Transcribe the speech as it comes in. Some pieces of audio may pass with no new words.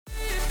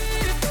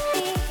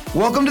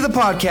Welcome to the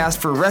podcast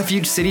for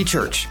Refuge City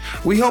Church.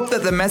 We hope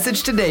that the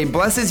message today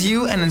blesses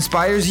you and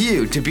inspires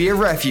you to be a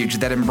refuge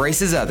that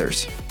embraces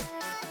others.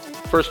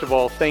 First of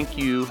all, thank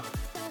you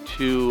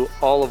to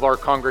all of our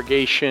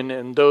congregation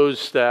and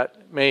those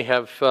that may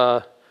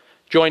have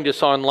joined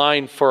us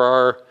online for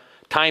our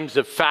times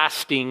of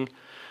fasting.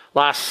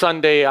 Last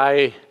Sunday,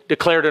 I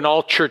declared an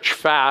all-church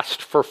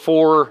fast for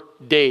 4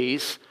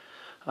 days.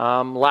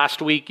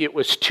 Last week, it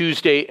was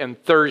Tuesday and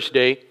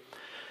Thursday.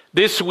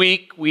 This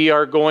week, we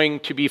are going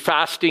to be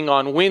fasting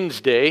on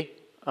Wednesday,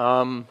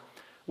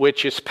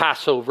 which is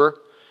Passover,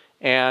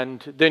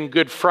 and then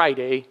Good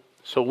Friday.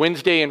 So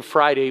Wednesday and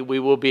Friday, we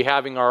will be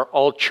having our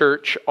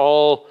all-church,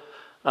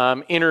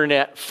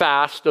 all-internet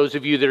fast. Those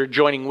of you that are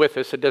joining with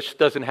us, it just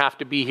doesn't have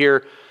to be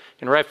here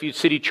in Refuge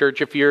City Church.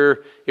 If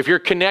you're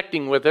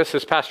connecting with us,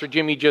 as Pastor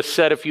Jimmy just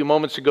said a few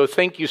moments ago,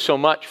 thank you so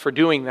much for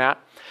doing that.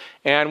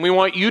 And we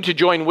want you to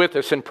join with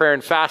us in prayer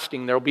and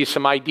fasting. There will be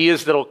some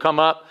ideas that will come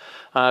up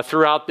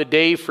throughout the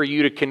day for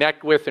you to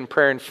connect with in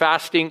prayer and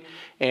fasting,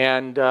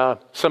 and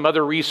some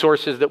other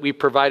resources that we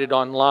provided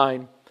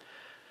online.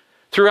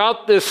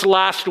 Throughout this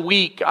last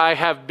week, I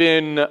have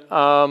been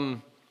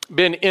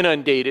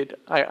inundated.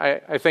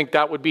 I think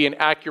that would be an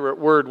accurate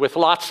word, with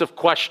lots of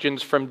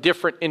questions from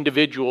different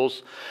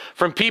individuals,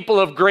 from people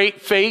of great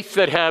faith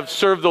that have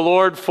served the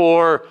Lord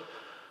for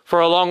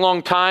a long,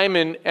 long time,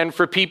 and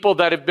for people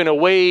that have been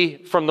away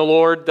from the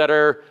Lord that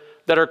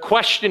are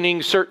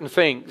questioning certain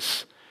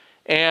things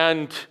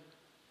and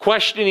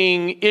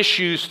questioning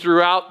issues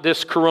throughout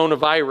this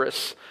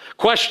coronavirus.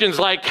 Questions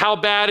like, how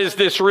bad is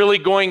this really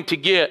going to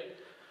get?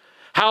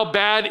 How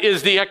bad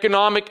is the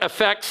economic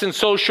effects and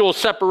social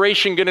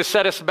separation going to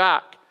set us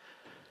back?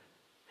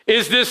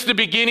 Is this the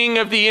beginning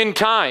of the end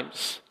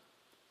times?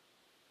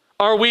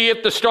 Are we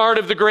at the start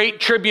of the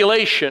Great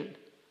Tribulation?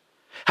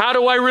 How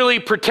do I really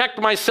protect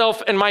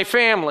myself and my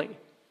family?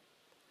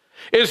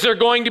 Is there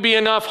going to be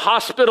enough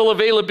hospital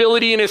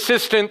availability and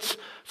assistance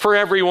for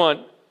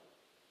everyone?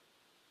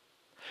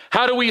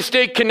 How do we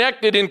stay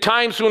connected in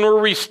times when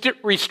we're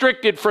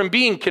restricted from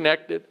being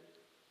connected?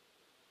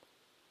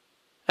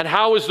 And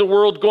how is the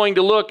world going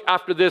to look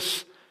after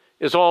this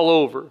is all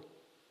over?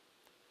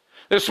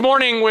 This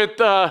morning, with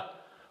a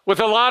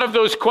lot of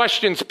those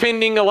questions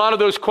pending, a lot of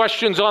those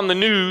questions on the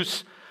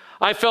news,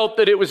 I felt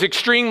that it was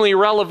extremely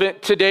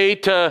relevant today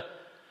to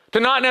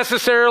not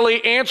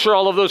necessarily answer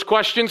all of those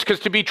questions,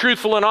 because to be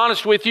truthful and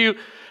honest with you,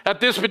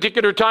 at this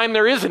particular time,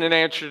 there isn't an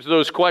answer to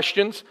those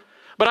questions.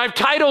 But I've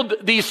titled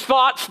these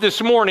thoughts this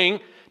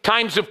morning,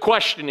 Times of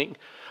Questioning.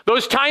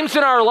 Those times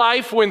in our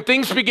life when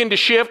things begin to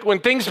shift, when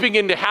things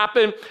begin to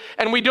happen,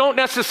 and we don't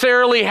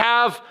necessarily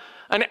have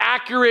an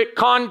accurate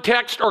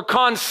context or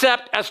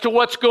concept as to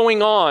what's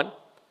going on.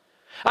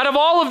 Out of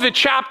all of the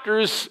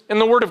chapters in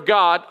the Word of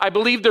God, I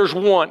believe there's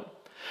one.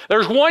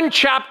 There's one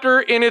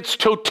chapter in its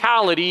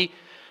totality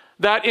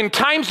that in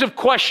times of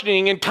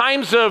questioning, in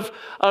times of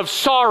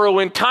sorrow,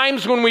 in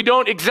times when we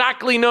don't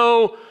exactly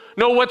know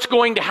what's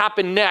going to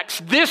happen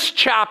next, this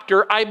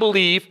chapter, I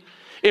believe,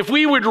 if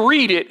we would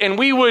read it and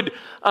we would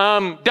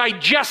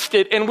digest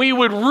it and we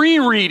would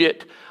reread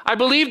it, I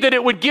believe that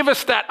it would give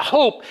us that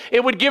hope,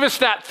 it would give us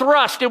that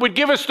thrust, it would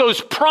give us those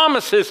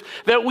promises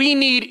that we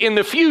need in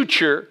the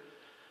future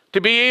to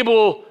be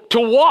able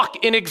to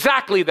walk in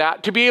exactly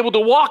that, to be able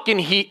to walk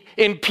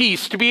in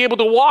peace, to be able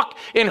to walk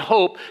in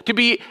hope, to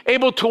be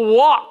able to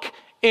walk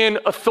in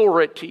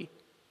authority.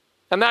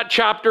 And that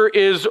chapter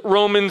is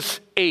Romans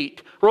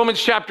 8.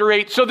 Romans chapter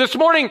 8. So this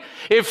morning,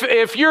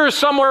 if you're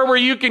somewhere where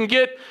you can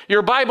get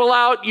your Bible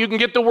out, you can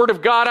get the Word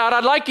of God out,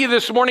 I'd like you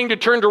this morning to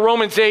turn to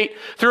Romans 8.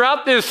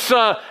 Throughout this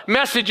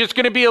message, it's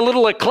going to be a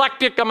little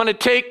eclectic. I'm going to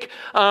take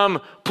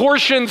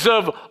portions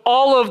of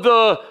all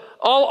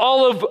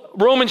of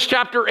Romans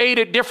chapter 8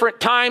 at different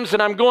times,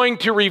 and I'm going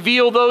to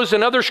reveal those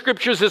and other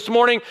scriptures this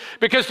morning,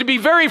 because to be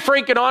very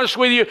frank and honest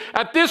with you,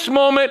 at this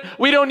moment,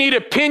 we don't need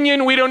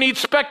opinion, we don't need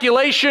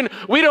speculation,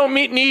 we don't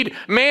need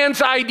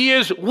man's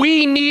ideas.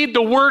 We need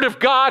the Word of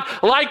God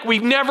like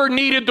we've never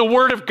needed the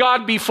Word of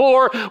God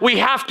before. We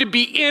have to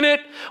be in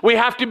it, we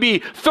have to be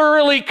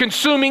thoroughly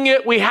consuming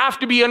it, we have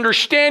to be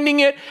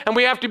understanding it, and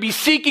we have to be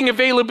seeking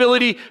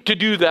availability to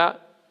do that.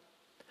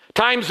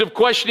 Times of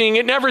questioning,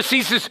 it never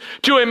ceases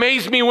to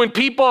amaze me when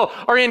people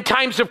are in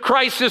times of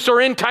crisis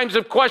or in times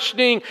of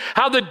questioning,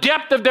 how the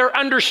depth of their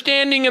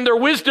understanding and their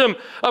wisdom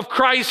of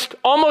Christ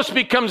almost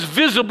becomes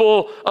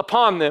visible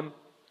upon them.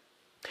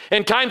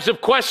 In times of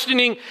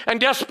questioning and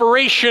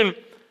desperation,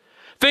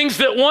 things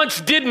that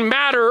once didn't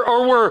matter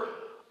or were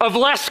of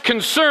less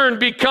concern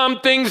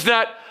become things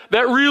that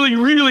really,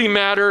 really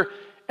matter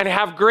and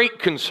have great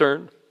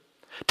concern.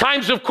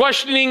 Times of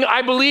questioning,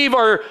 I believe,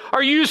 are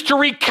used to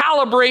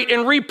recalibrate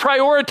and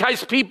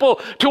reprioritize people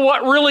to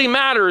what really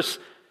matters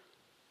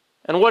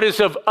and what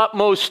is of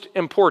utmost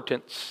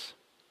importance.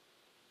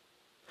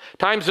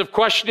 Times of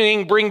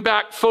questioning bring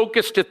back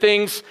focus to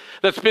things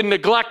that's been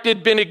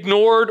neglected, been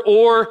ignored,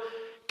 or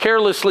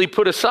carelessly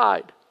put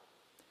aside.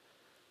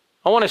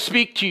 I want to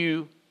speak to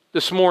you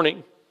this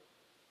morning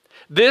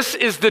This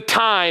is the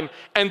time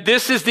and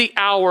this is the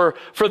hour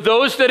for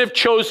those that have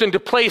chosen to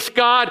place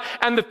God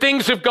and the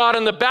things of God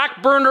on the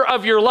back burner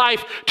of your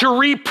life to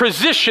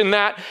reposition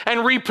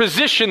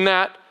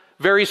that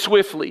very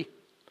swiftly.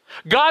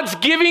 God's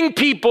giving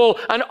people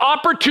an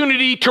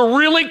opportunity to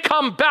really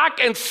come back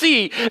and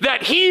see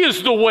that He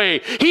is the way,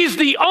 He's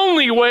the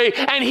only way,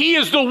 and He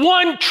is the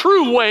one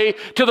true way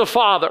to the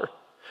Father.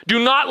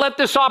 Do not let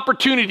this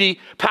opportunity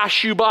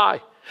pass you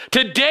by.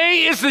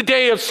 Today is the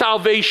day of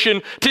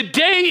salvation.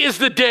 Today is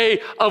the day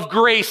of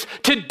grace.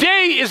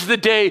 Today is the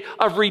day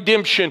of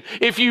redemption.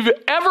 If you've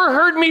ever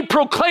heard me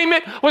proclaim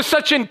it with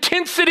such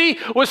intensity,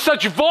 with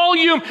such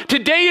volume,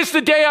 today is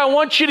the day I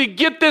want you to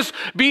get this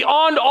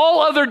beyond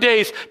all other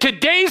days.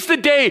 Today's the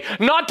day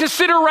not to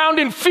sit around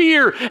in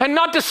fear and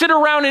not to sit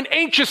around in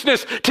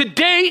anxiousness.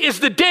 Today is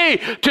the day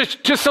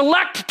to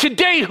select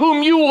today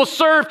whom you will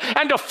serve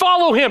and to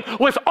follow Him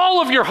with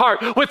all of your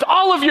heart, with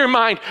all of your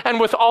mind, and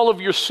with all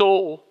of your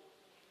soul.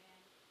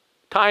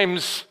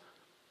 Times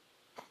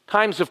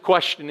of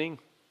questioning.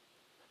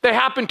 They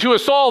happen to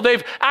us all.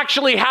 They've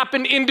actually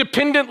happened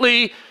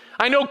independently.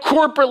 I know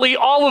corporately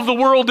all of the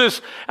world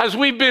is, as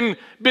we've been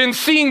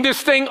seeing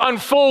this thing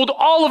unfold,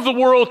 all of the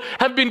world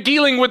have been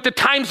dealing with the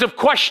times of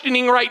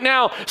questioning right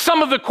now.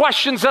 Some of the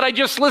questions that I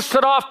just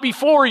listed off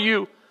before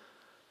you.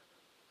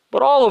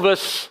 But all of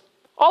us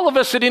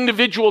at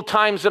individual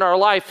times in our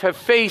life have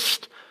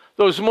faced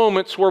those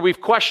moments where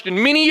we've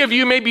questioned. Many of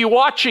you may be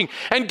watching,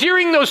 and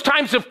during those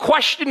times of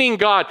questioning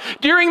God,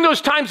 during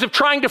those times of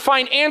trying to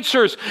find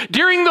answers,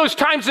 during those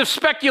times of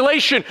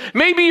speculation,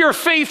 maybe your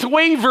faith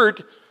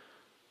wavered,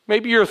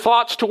 maybe your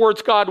thoughts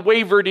towards God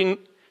wavered, and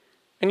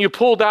you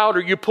pulled out,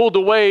 or you pulled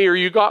away, or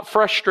you got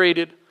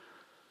frustrated.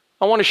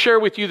 I want to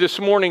share with you this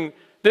morning,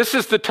 this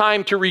is the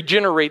time to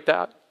regenerate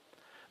that.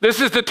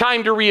 This is the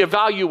time to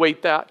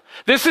reevaluate that.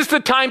 This is the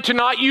time to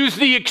not use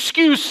the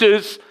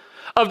excuses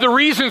of the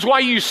reasons why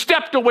you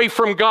stepped away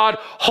from God,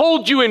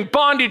 hold you in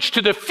bondage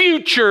to the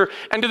future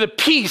and to the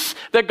peace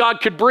that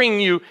God could bring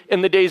you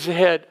in the days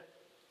ahead.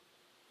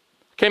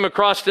 Came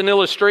across an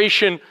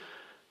illustration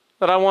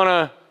that I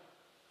want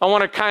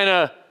to kind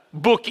of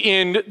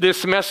bookend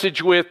this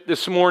message with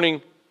this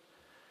morning.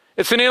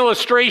 It's an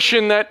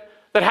illustration that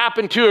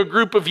happened to a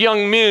group of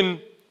young men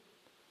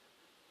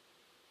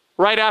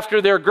right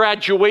after their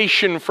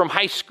graduation from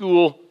high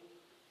school.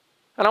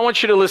 And I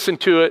want you to listen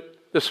to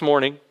it this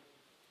morning.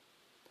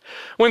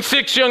 When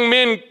 6 young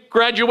men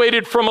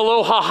graduated from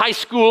Aloha High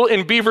School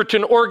in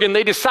Beaverton, Oregon,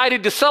 they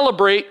decided to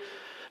celebrate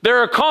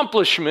their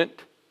accomplishment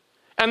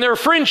and their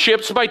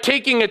friendships by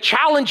taking a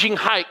challenging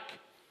hike.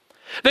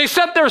 They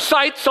set their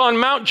sights on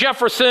Mount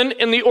Jefferson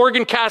in the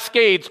Oregon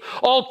Cascades,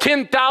 all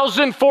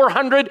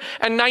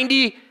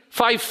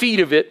 10,495 feet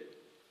of it.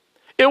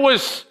 It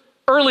was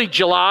early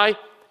July.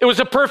 It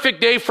was a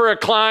perfect day for a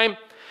climb,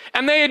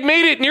 and they had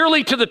made it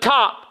nearly to the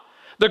top.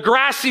 The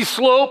grassy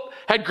slope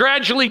had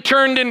gradually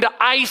turned into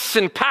ice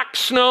and packed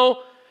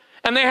snow,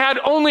 and they had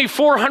only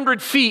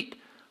 400 feet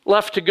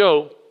left to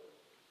go.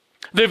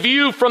 The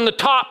view from the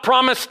top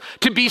promised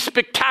to be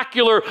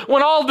spectacular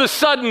when all of a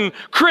sudden,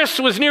 Chris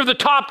was near the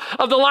top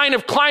of the line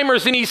of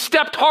climbers and he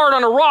stepped hard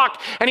on a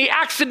rock and he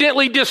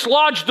accidentally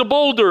dislodged the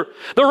boulder.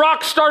 The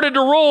rock started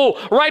to roll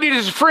right at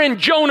his friend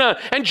Jonah,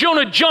 and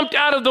Jonah jumped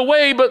out of the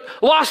way but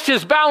lost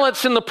his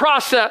balance in the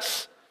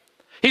process.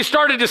 He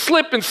started to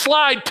slip and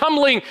slide,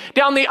 tumbling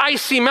down the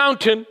icy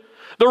mountain.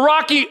 The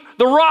rock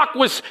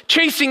was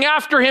chasing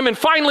after him and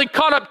finally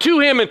caught up to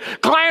him and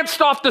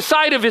glanced off the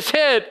side of his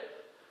head.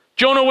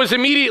 Jonah was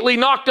immediately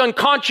knocked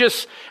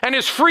unconscious, and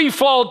his free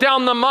fall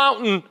down the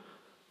mountain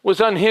was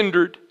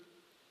unhindered.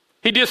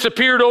 He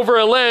disappeared over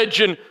a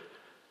ledge, and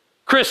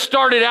Chris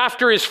started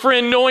after his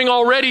friend, knowing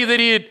already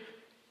that he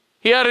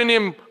had an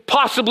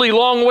impossibly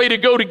long way to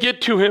go to get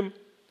to him.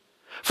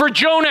 For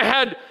Jonah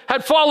had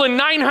fallen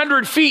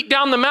 900 feet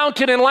down the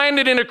mountain and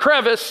landed in a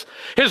crevice.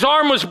 His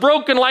arm was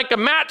broken like a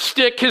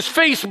matchstick, his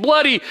face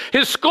bloody,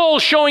 his skull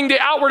showing the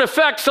outward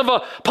effects of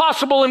a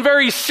possible and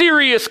very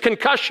serious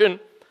concussion.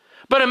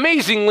 But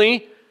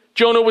amazingly,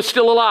 Jonah was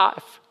still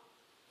alive.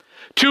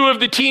 2 of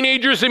the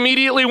teenagers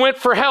immediately went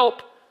for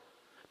help.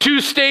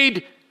 2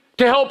 stayed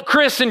to help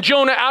Chris and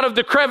Jonah out of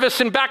the crevice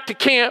and back to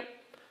camp.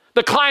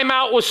 The climb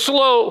out was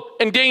slow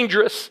and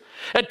dangerous.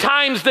 At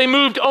times, they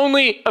moved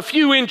only a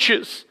few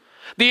inches.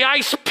 The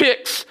ice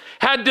picks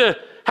had to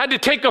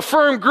take a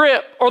firm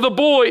grip, or the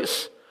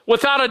boys,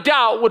 without a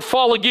doubt, would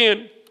fall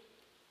again.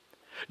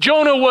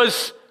 Jonah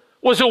was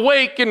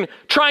awake and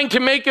trying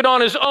to make it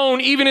on his own,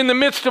 even in the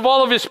midst of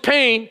all of his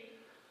pain.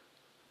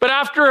 But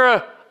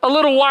after a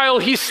little while,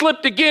 he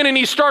slipped again and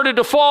he started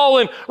to fall,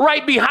 and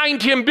right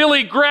behind him,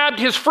 Billy grabbed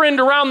his friend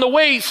around the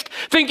waist,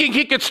 thinking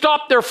he could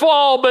stop their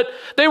fall, but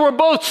they were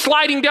both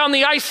sliding down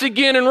the ice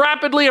again and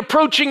rapidly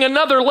approaching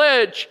another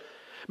ledge.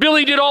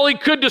 Billy did all he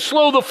could to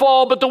slow the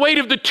fall, but the weight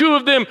of the 2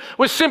 of them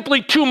was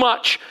simply too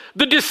much.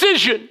 The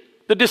decision.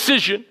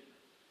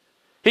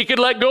 He could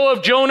let go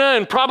of Jonah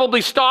and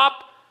probably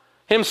stop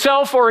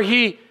himself, or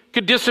he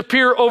could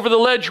disappear over the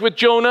ledge with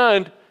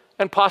Jonah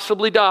and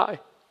possibly die.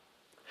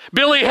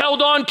 Billy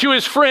held on to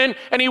his friend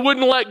and he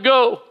wouldn't let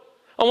go.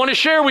 I want to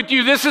share with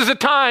you, this is a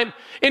time,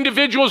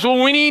 individuals,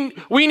 when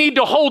we need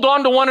to hold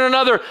on to one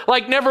another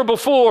like never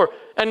before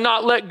and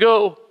not let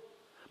go.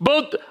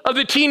 Both of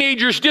the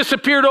teenagers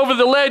disappeared over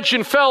the ledge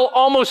and fell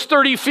almost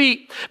 30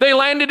 feet. They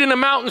landed in a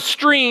mountain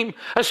stream,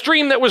 a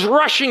stream that was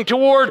rushing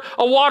toward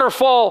a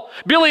waterfall.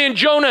 Billy and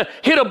Jonah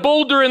hit a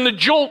boulder and the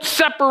jolt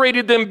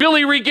separated them.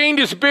 Billy regained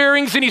his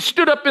bearings and he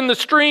stood up in the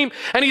stream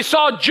and he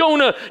saw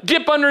Jonah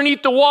dip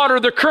underneath the water.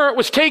 The current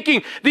was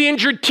taking the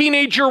injured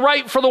teenager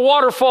right for the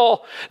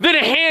waterfall. Then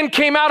a hand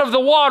came out of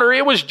the water.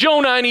 It was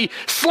Jonah, and he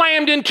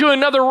slammed into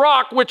another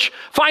rock, which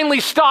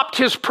finally stopped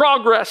his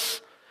progress.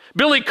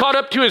 Billy caught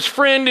up to his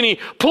friend and he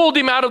pulled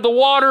him out of the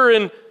water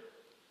and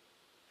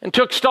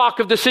took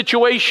stock of the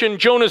situation.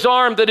 Jonah's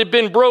arm that had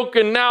been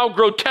broken now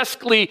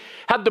grotesquely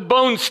had the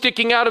bones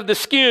sticking out of the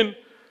skin.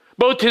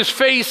 Both his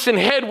face and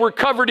head were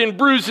covered in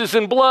bruises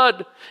and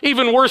blood,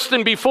 even worse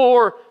than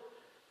before.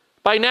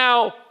 By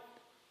now,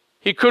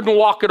 he couldn't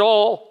walk at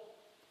all.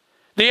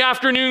 The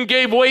afternoon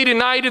gave way to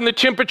night and the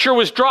temperature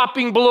was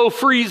dropping below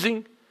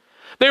freezing.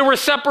 They were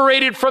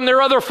separated from their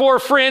other 4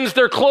 friends.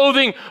 Their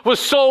clothing was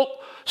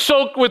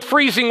soaked with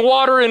freezing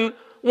water, and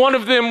one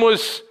of them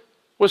was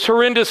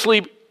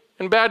horrendously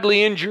and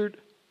badly injured.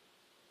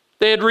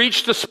 They had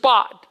reached the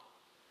spot.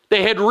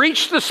 They had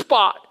reached the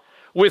spot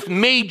with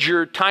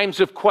major times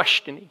of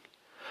questioning.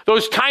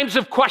 Those times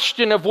of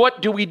question of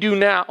what do we do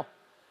now?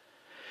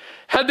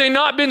 Had they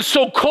not been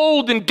so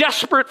cold and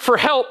desperate for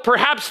help,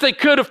 perhaps they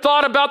could have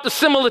thought about the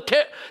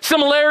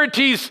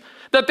similarities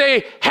that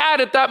they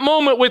had at that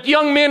moment with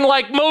young men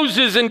like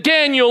Moses and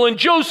Daniel and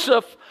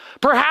Joseph.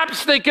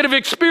 Perhaps they could have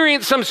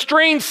experienced some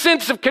strange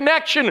sense of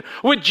connection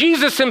with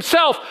Jesus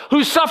himself,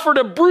 who suffered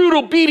a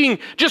brutal beating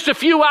just a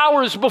few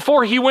hours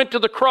before he went to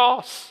the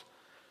cross.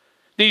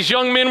 These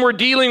young men were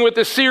dealing with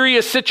a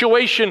serious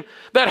situation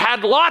that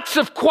had lots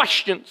of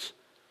questions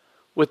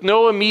with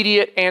no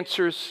immediate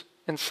answers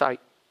in sight.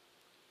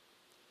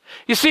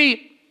 You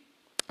see,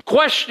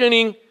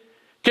 questioning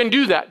can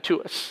do that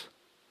to us.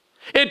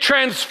 It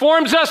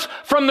transforms us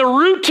from the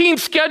routine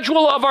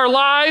schedule of our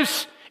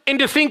lives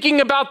into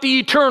thinking about the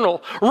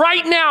eternal.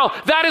 Right now,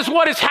 that is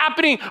what is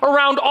happening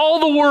around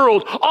all the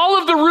world. All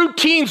of the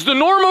routines, the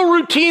normal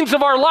routines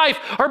of our life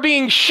are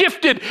being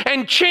shifted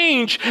and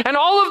changed. And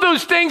all of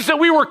those things that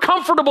we were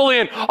comfortable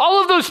in,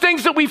 all of those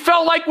things that we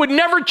felt like would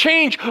never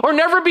change or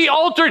never be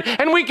altered,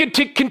 and we could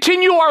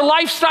continue our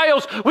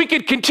lifestyles, we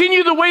could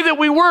continue the way that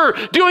we were,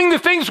 doing the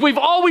things we've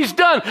always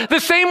done,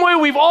 the same way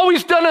we've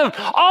always done them.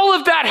 All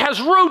of that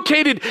has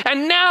rotated,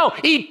 and now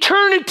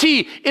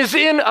eternity is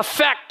in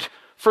effect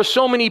for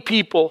so many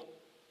people.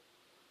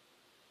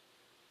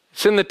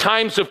 It's in the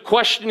times of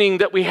questioning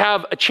that we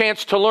have a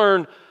chance to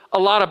learn a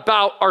lot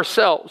about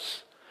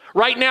ourselves.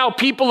 Right now,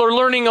 people are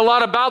learning a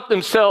lot about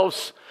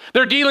themselves.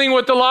 They're dealing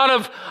with a lot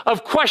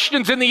of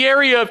questions in the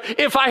area of,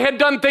 if I had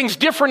done things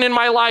different in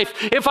my life,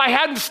 if I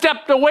hadn't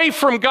stepped away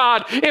from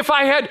God, if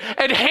I had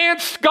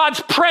enhanced God's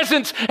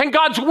presence and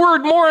God's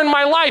word more in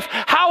my life,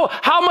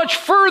 how much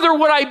further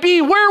would I be?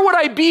 Where would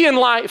I be in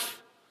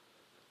life?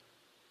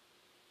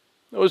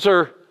 Those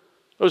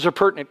are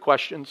pertinent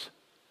questions.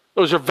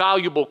 Those are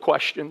valuable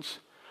questions.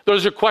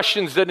 Those are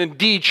questions that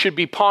indeed should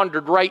be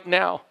pondered right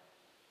now.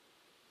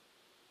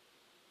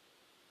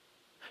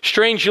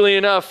 Strangely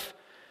enough,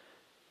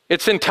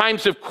 it's in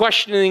times of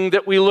questioning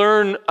that we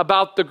learn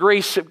about the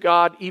grace of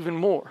God even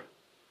more.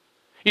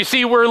 You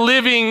see, we're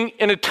living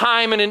in a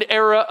time and an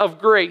era of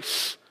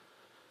grace.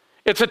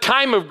 It's a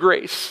time of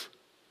grace.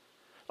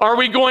 Are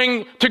we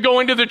going to go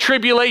into the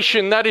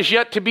tribulation that is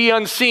yet to be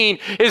unseen?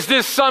 Is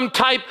this some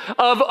type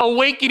of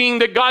awakening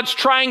that God's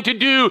trying to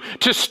do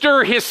to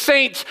stir his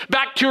saints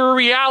back to a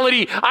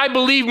reality? I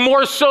believe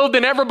more so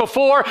than ever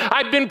before.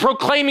 I've been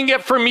proclaiming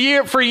it for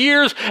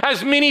years,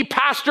 as many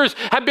pastors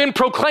have been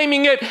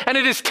proclaiming it, and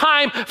it is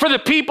time for the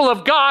people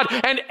of God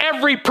and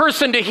every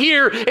person to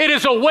hear. It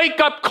is a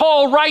wake-up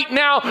call right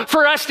now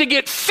for us to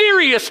get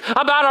serious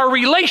about our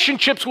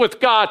relationships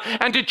with God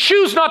and to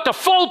choose not to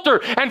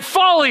falter and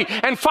folly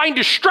and find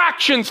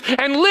distractions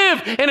and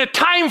live in a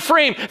time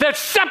frame that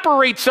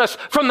separates us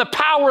from the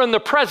power and the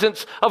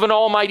presence of an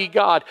almighty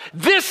God.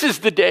 This is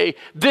the day,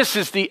 this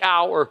is the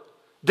hour,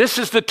 this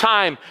is the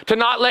time to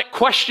not let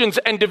questions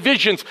and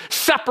divisions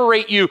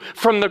separate you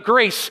from the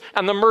grace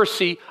and the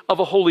mercy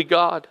of a holy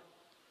God.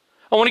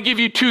 I want to give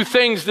you 2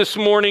 things this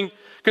morning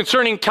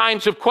concerning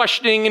times of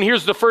questioning, and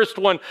here's the first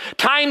one.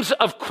 Times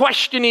of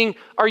questioning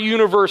are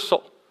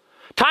universal.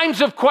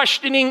 Times of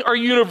questioning are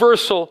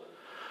universal.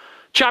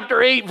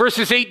 Chapter 8,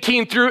 verses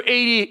 18 through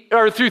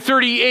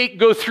 38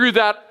 go through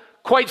that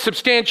quite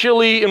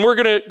substantially, and we're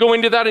going to go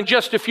into that in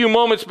just a few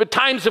moments. But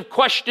times of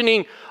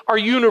questioning are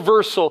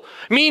universal,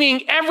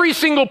 meaning every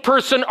single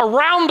person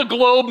around the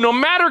globe, no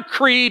matter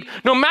creed,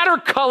 no matter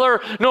color,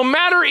 no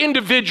matter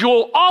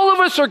individual, all of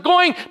us are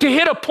going to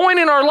hit a point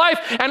in our life,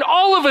 and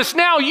all of us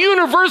now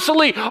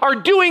universally are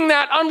doing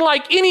that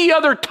unlike any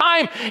other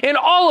time in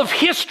all of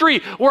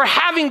history. We're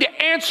having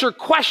to answer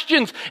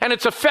questions, and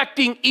it's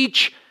affecting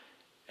each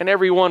and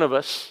every one of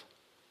us.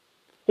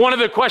 One of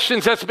the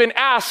questions that's been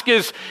asked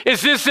is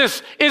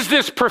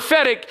this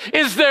prophetic?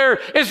 Is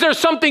there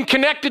something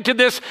connected to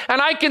this?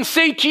 And I can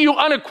say to you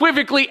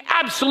unequivocally,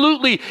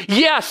 absolutely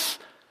yes.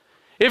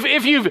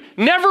 If you've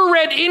never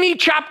read any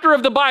chapter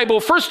of the Bible,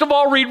 first of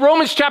all, read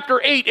Romans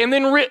chapter 8 and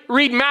then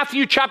read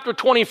Matthew chapter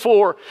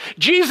 24.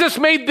 Jesus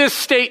made this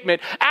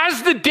statement,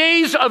 as the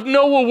days of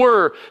Noah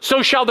were,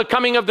 so shall the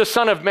coming of the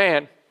Son of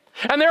Man.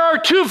 And there are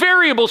two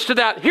variables to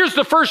that. Here's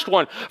the first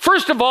one.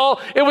 First of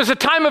all, it was a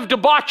time of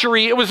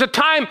debauchery. It was a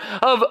time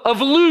of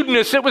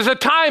lewdness. It was a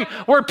time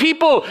where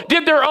people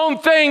did their own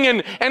thing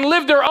and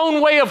lived their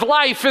own way of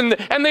life. And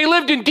they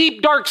lived in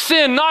deep, dark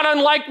sin, not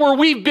unlike where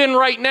we've been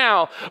right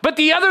now. But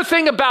the other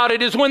thing about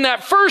it is when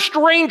that first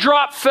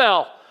raindrop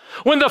fell,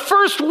 when the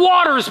first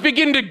waters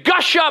begin to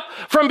gush up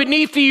from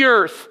beneath the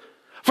earth,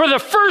 for the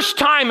first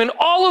time in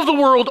all of the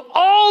world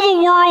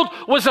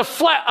was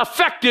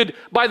affected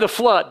by the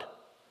flood.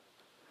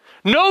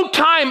 No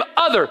time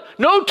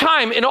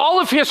in all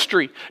of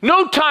history,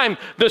 no time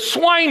the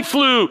swine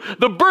flu,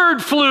 the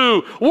bird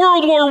flu,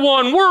 World War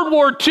I, World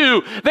War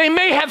II, they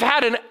may have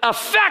had an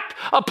effect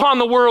upon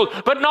the world,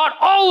 but not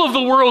all of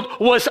the world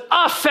was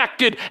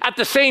affected at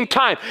the same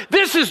time.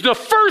 This is the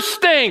first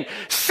thing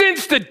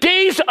since the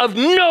days of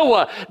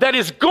Noah that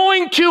is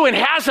going to and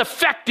has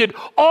affected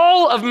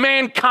all of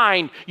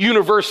mankind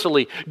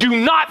universally. Do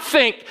not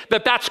think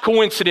that that's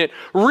coincident.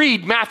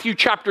 Read Matthew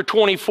chapter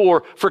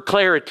 24 for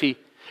clarity.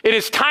 It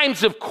is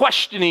times of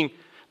questioning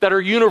that are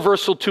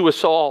universal to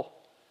us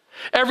all.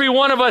 Every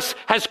one of us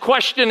has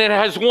questioned and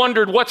has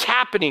wondered what's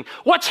happening.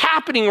 What's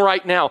happening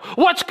right now?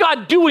 What's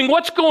God doing?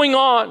 What's going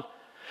on?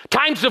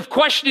 Times of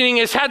questioning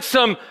has had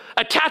some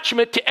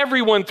attachment to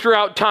everyone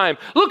throughout time.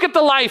 Look at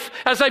the life,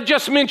 as I've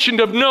just mentioned,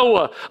 of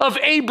Noah, of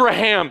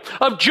Abraham,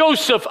 of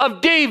Joseph,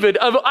 of David,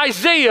 of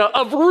Isaiah,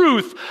 of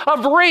Ruth,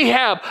 of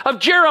Rahab, of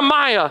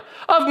Jeremiah,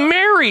 of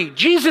Mary,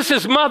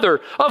 Jesus'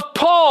 mother, of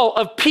Paul,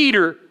 of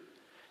Peter.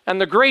 And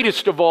the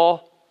greatest of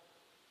all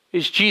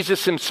is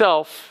Jesus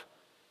himself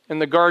in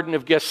the Garden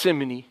of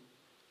Gethsemane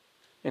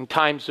in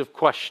times of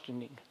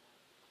questioning.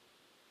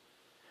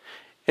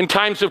 In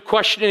times of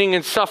questioning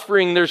and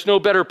suffering, there's no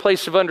better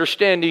place of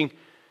understanding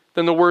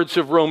than the words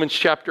of Romans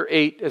chapter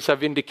 8, as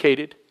I've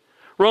indicated.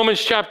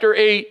 Romans chapter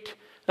 8,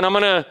 and I'm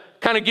going to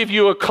kind of give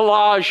you a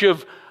collage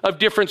of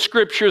different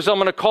scriptures. I'm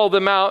going to call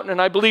them out,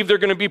 and I believe they're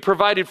going to be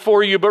provided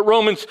for you. But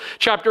Romans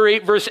chapter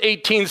 8, verse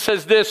 18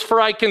 says this, "For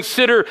I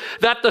consider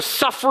that the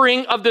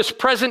suffering of this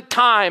present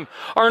time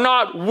are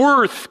not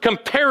worth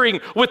comparing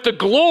with the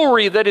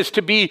glory that is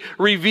to be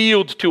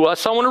revealed to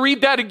us." I want to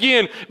read that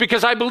again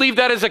because I believe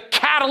that is a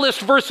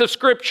catalyst verse of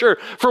scripture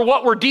for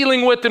what we're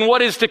dealing with and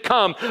what is to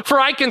come. "For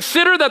I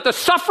consider that the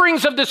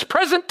sufferings of this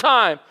present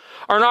time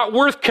are not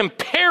worth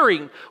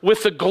comparing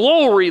with the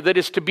glory that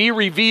is to be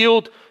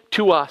revealed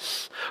to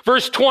us."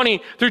 Verse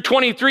 20 through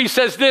 23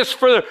 says this,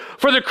 for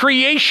the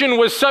creation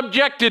was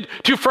subjected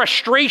to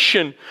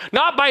frustration,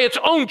 not by its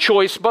own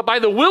choice, but by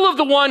the will of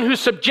the one who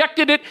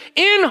subjected it,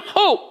 in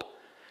hope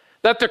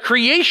that the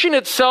creation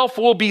itself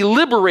will be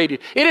liberated.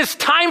 It is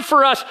time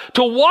for us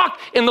to walk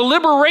in the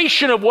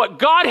liberation of what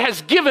God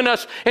has given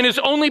us in his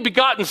only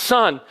begotten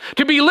Son,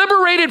 to be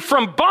liberated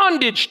from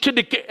bondage to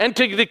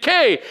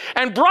decay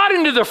and brought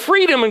into the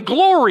freedom and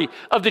glory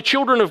of the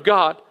children of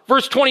God.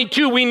 Verse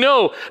 22, we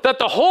know that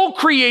the whole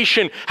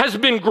creation has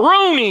been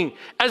groaning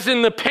as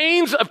in the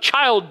pains of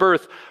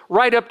childbirth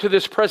right up to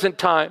this present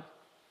time.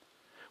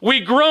 We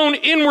groan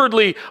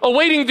inwardly,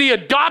 awaiting the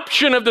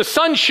adoption of the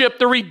sonship,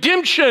 the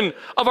redemption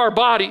of our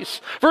bodies.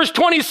 Verse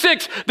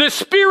 26, the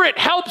Spirit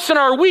helps in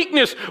our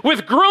weakness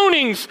with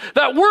groanings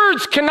that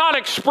words cannot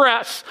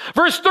express.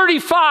 Verse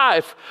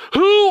 35,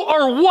 who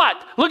or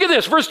what, look at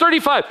this, verse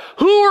 35,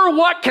 who or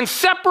what can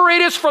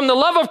separate us from the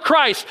love of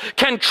Christ?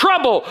 Can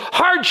trouble,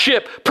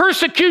 hardship,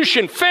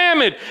 persecution,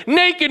 famine,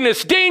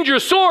 nakedness, danger,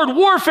 sword,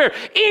 warfare,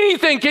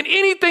 can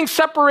anything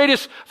separate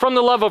us from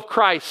the love of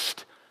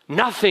Christ?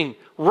 Nothing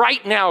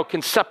right now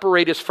can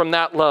separate us from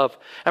that love.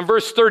 And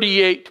verse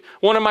 38,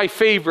 one of my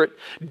favorite,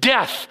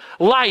 death,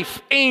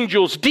 life,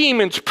 angels,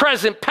 demons,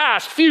 present,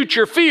 past,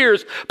 future,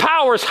 fears,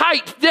 powers,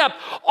 height, depth,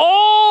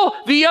 all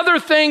the other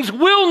things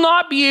will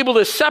not be able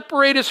to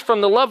separate us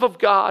from the love of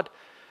God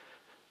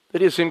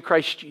that is in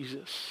Christ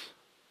Jesus.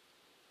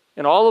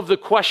 And all of the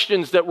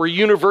questions that we're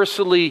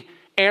universally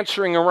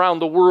answering around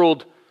the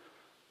world,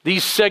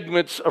 these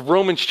segments of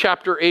Romans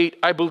chapter 8,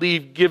 I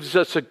believe, gives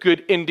us a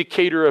good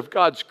indicator of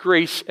God's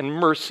grace and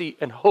mercy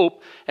and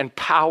hope and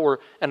power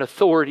and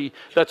authority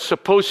that's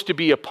supposed to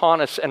be upon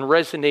us and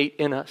resonate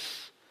in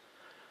us.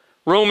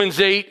 Romans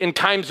 8, in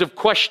times of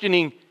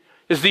questioning,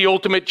 is the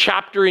ultimate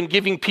chapter in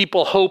giving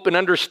people hope and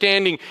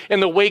understanding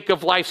in the wake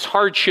of life's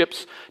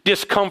hardships,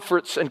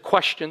 discomforts, and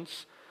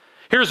questions.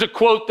 Here's a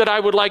quote that I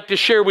would like to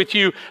share with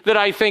you that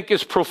I think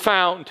is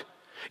profound.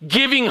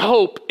 Giving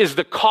hope is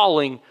the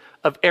calling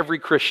of every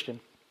Christian.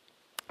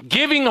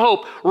 Giving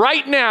hope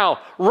right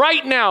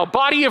now,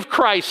 body of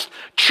Christ,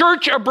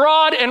 church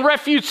abroad and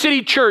Refuge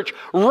City Church,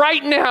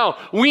 right now,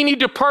 we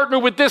need to partner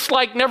with this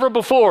like never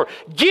before.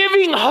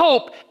 Giving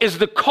hope is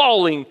the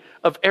calling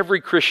of every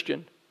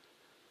Christian.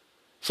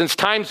 Since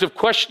times of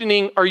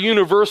questioning are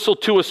universal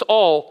to us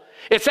all,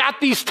 it's at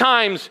these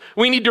times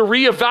we need to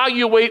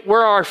reevaluate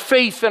where our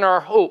faith and our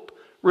hope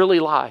really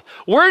lie.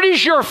 Where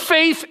does your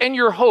faith and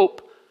your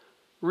hope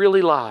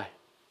really lie?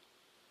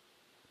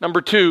 Number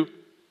 2,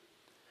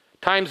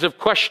 times of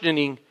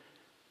questioning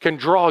can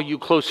draw you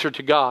closer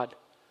to God.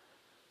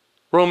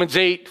 Romans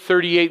 8,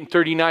 38 and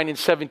 39 and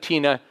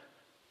 17. I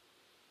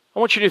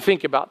want you to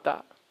think about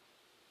that.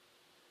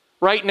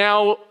 Right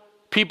now,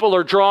 people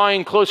are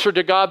drawing closer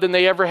to God than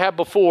they ever have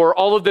before.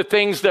 All of the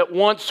things that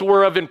once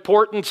were of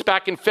importance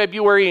back in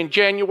February and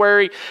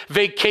January,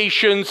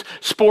 vacations,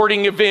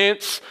 sporting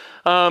events,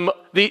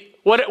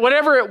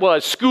 whatever it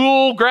was,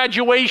 school,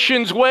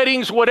 graduations,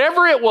 weddings,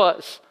 whatever it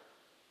was,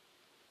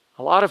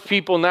 a lot of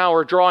people now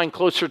are drawing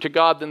closer to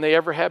God than they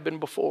ever have been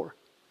before.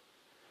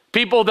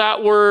 People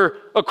that were,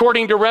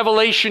 according to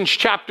Revelation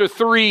chapter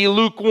 3,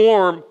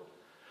 lukewarm.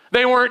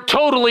 They weren't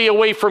totally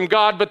away from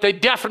God, but they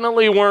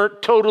definitely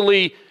weren't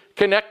totally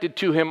connected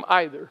to Him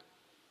either.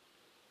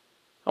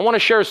 I want to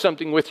share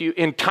something with you.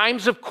 In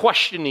times of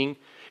questioning,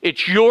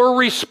 it's your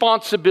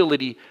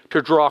responsibility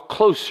to draw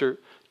closer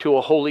to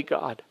a holy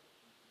God.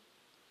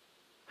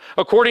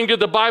 According to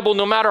the Bible,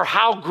 no matter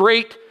how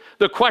great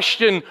the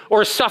question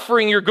or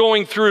suffering you're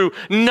going through,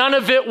 none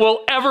of it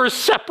will ever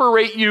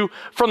separate you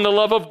from the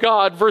love of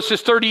God.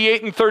 Verses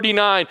 38 and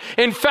 39.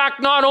 In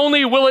fact, not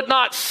only will it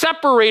not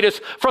separate us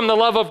from the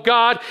love of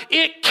God,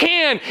 it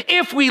can,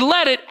 if we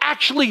let it,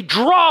 actually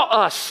draw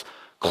us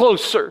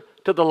closer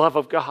to the love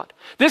of God.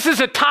 This is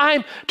a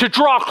time to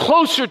draw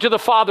closer to the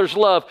Father's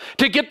love,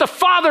 to get the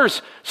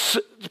Father's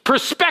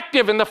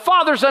perspective and the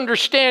Father's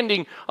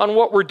understanding on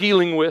what we're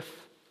dealing with.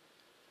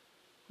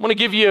 I want to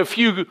give you a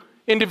few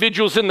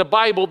individuals in the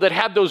Bible that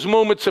had those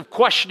moments of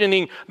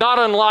questioning, not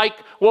unlike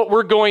what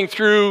we're going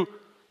through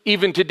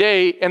even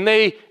today, and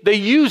they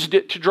used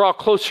it to draw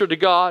closer to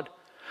God.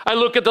 I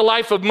look at the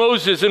life of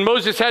Moses, and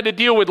Moses had to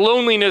deal with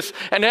loneliness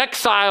and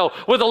exile,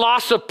 with a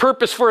loss of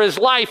purpose for his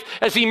life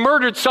as he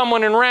murdered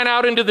someone and ran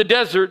out into the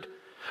desert.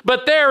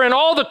 But there, in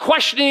all the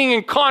questioning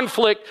and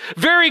conflict,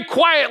 very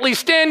quietly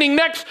standing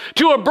next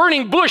to a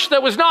burning bush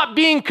that was not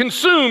being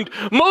consumed,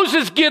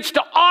 Moses gets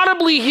to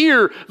audibly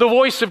hear the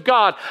voice of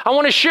God. I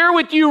want to share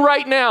with you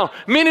right now,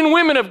 men and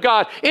women of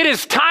God, it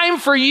is time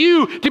for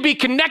you to be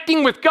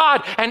connecting with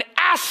God and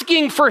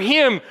asking for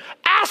Him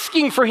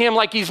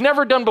like He's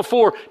never done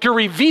before, to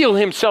reveal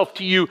Himself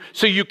to you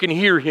so you can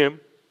hear Him.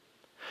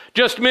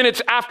 Just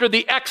minutes after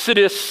the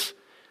Exodus,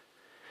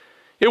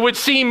 it would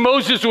seem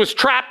Moses was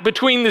trapped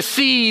between the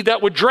sea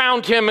that would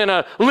drown him and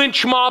a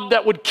lynch mob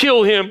that would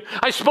kill him.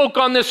 I spoke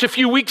on this a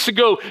few weeks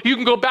ago. You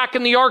can go back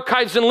in the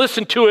archives and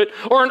listen to it.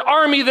 Or an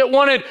army that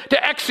wanted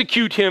to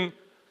execute him.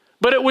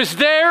 But it was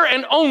there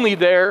and only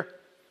there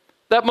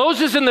that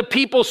Moses and the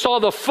people saw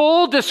the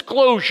full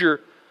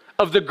disclosure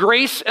of the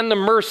grace and the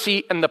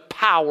mercy and the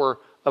power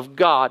of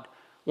God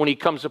when He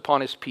comes upon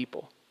His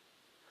people.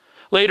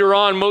 Later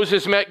on,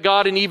 Moses met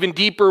God in even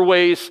deeper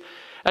ways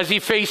as he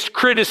faced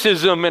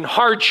criticism and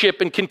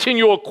hardship and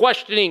continual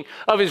questioning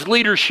of his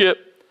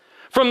leadership.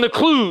 From the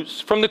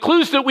clues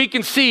that we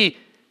can see,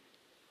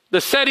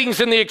 the settings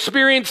and the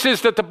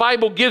experiences that the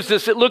Bible gives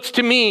us, it looks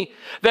to me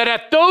that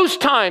at those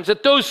times,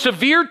 at those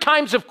severe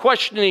times of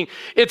questioning,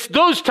 it's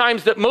those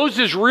times that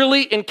Moses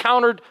really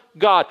encountered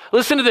God.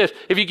 Listen to this.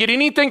 If you get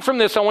anything from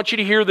this, I want you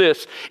to hear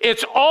this.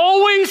 It's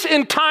always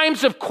in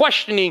times of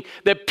questioning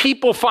that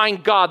people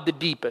find God the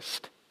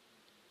deepest.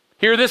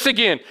 Hear this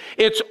again.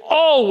 It's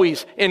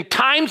always in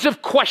times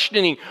of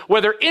questioning,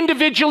 whether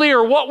individually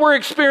or what we're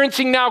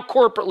experiencing now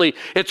corporately,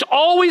 it's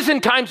always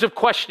in times of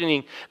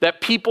questioning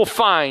that people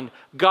find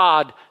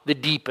God the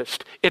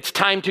deepest. It's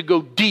time to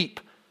go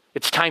deep.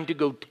 It's time to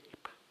go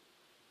deep.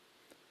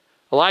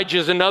 Elijah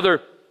is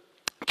another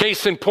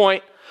case in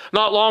point.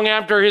 Not long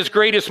after his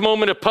greatest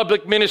moment of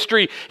public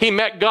ministry, he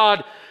met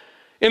God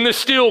in the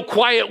still,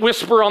 quiet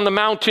whisper on the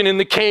mountain in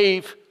the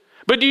cave.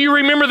 But do you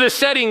remember the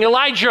setting?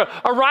 Elijah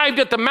arrived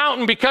at the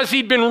mountain because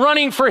he'd been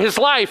running for his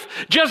life.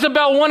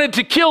 Jezebel wanted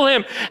to kill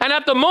him. And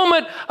at the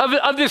moment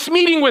of this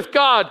meeting with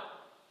God,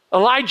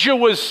 Elijah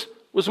was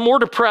more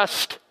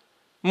depressed,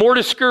 more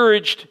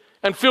discouraged,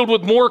 and filled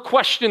with more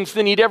questions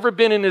than he'd ever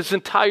been in his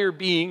entire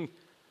being.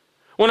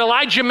 When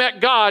Elijah met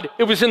God,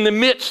 it was in the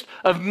midst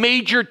of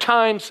major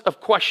times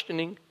of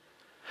questioning.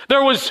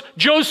 There was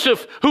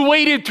Joseph, who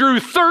waited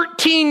through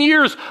 13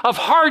 years of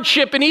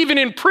hardship and even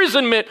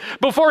imprisonment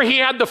before he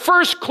had the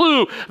first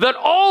clue that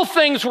all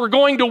things were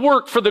going to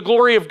work for the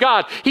glory of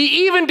God.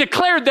 He even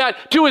declared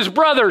that to his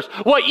brothers.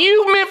 What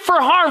you meant for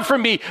harm for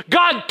me,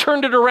 God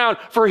turned it around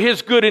for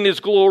His good and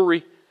His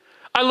glory.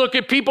 I look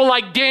at people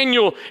like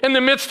Daniel in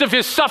the midst of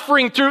his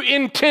suffering through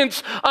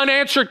intense,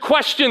 unanswered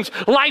questions,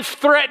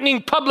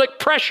 life-threatening public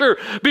pressure,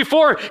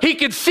 before he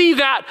could see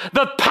that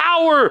the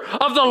power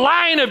of the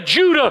Lion of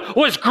Judah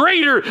was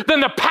greater than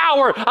the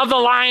power of the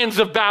lions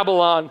of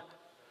Babylon.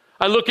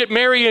 I look at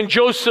Mary and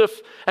Joseph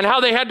and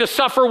how they had to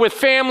suffer with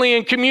family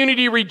and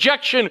community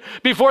rejection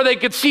before they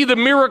could see the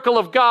miracle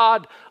of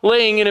God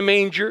laying in a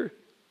manger.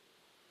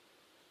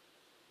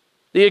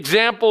 The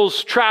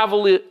examples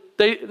travel,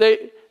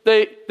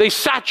 they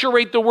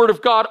saturate the Word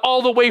of God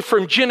all the way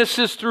from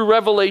Genesis through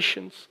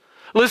Revelations.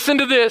 Listen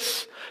to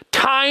this.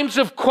 Times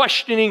of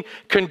questioning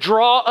can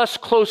draw us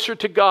closer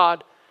to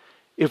God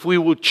if we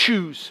will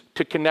choose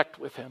to connect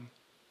with Him.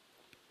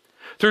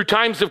 Through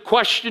times of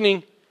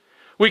questioning,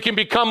 we can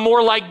become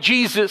more like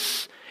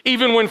Jesus,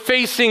 even when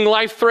facing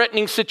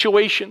life-threatening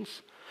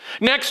situations.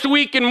 Next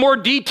week, in more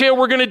detail,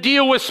 we're going to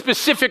deal with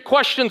specific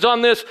questions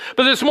on this.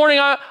 But this morning,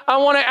 I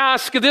want to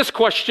ask this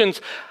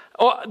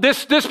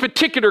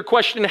particular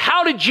question.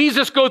 How did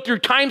Jesus go through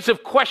times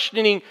of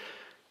questioning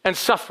and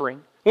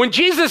suffering? When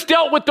Jesus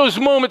dealt with those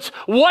moments,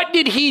 what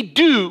did He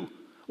do?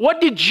 What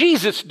did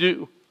Jesus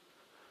do?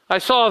 I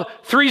saw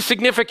 3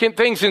 significant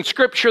things in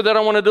Scripture that I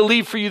wanted to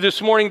leave for you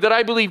this morning that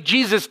I believe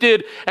Jesus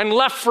did and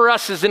left for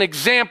us as an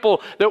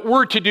example that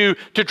we're to do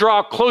to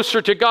draw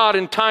closer to God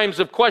in times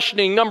of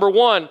questioning. Number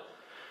 1,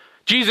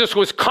 Jesus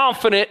was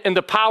confident in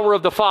the power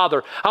of the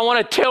Father. I want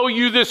to tell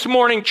you this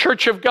morning,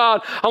 Church of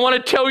God, I want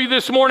to tell you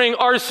this morning,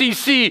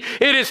 RCC,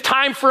 it is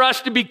time for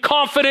us to be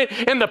confident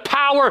in the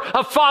power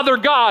of Father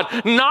God,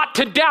 not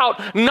to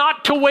doubt,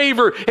 not to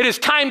waver. It is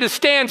time to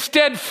stand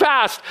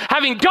steadfast.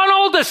 Having done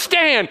all to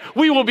stand,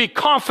 we will be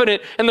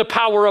confident in the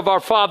power of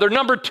our Father.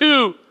 Number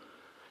 2,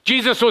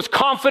 Jesus was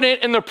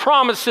confident in the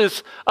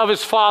promises of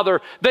His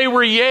Father. They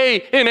were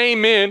yea and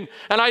amen.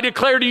 And I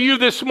declare to you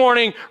this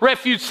morning,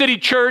 Refuge City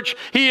Church,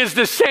 He is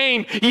the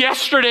same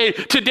yesterday,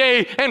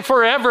 today, and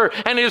forever.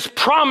 And His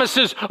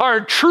promises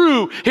are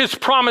true. His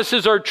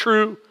promises are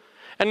true.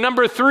 And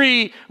number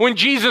 3, when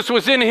Jesus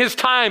was in His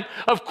time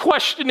of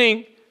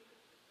questioning,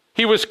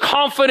 He was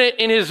confident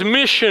in His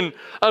mission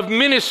of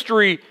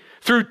ministry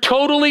through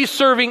totally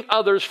serving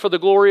others for the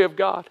glory of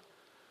God.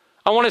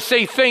 I want to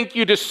say thank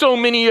you to so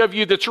many of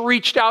you that's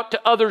reached out to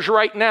others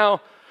right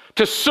now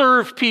to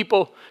serve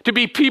people, to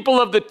be people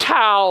of the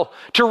towel,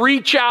 to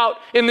reach out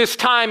in this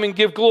time and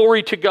give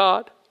glory to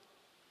God.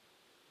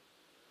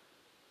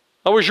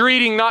 I was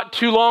reading not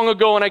too long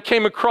ago and I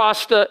came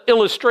across an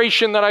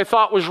illustration that I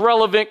thought was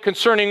relevant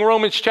concerning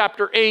Romans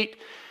chapter 8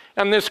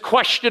 and this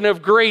question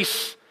of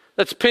grace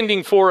that's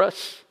pending for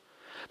us.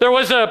 There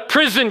was a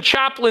prison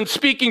chaplain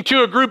speaking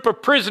to a group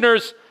of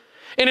prisoners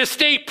in a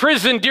state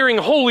prison during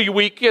Holy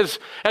Week. As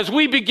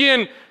we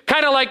begin,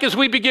 kind of like as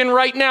we begin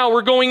right now,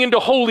 we're going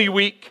into Holy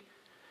Week.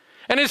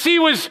 And as he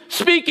was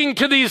speaking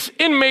to these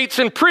inmates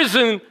in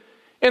prison,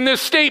 in this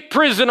state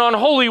prison on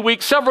Holy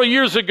Week several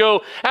years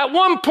ago, at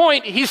one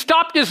point he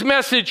stopped his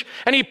message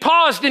and he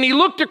paused and he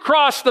looked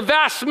across the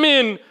vast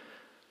men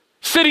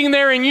sitting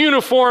there in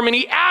uniform and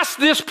he asked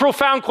this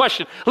profound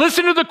question.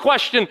 Listen to the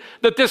question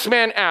that this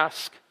man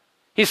asked.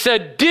 He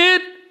said,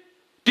 Did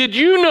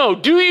you know,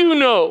 do you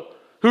know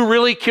who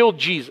really killed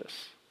Jesus?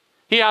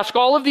 He asked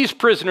all of these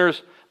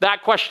prisoners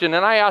that question,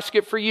 and I ask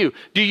it for you.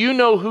 Do you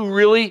know who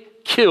really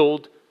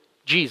killed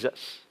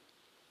Jesus?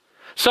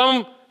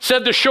 Some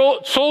said the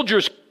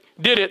soldiers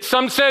did it.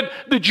 Some said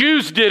the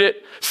Jews did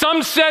it.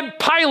 Some said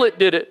Pilate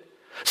did it.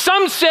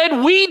 Some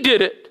said we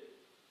did it.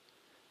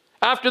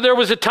 After there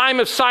was a time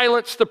of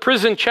silence, the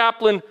prison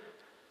chaplain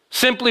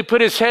simply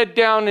put his head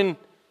down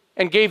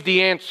and gave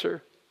the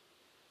answer.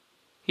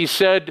 He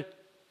said,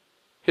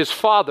 his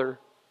father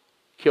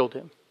killed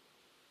him.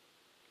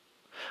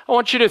 I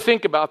want you to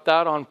think about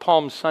that on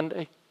Palm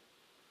Sunday.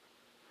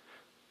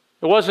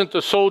 It wasn't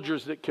the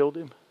soldiers that killed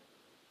him.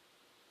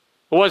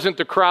 It wasn't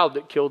the crowd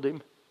that killed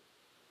him.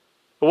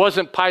 It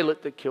wasn't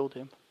Pilate that killed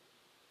him.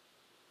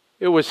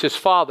 It was his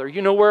father.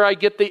 You know where I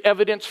get the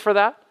evidence for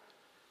that?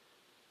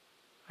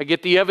 I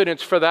get the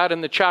evidence for that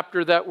in the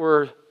chapter that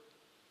we're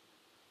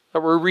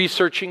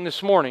researching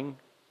this morning.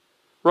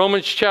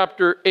 Romans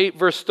chapter 8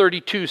 verse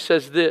 32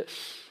 says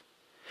this.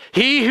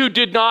 He who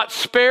did not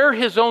spare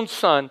his own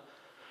son,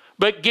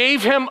 but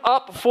gave him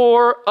up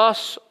for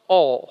us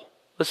all.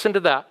 Listen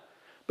to that.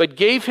 But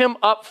gave him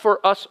up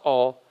for us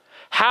all.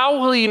 How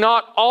will he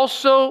not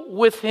also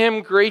with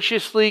him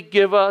graciously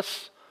give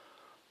us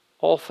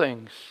all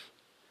things?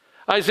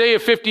 Isaiah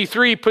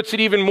 53 puts it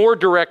even more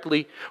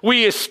directly.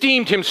 We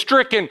esteemed him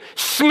stricken,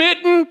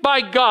 smitten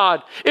by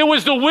God. It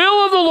was the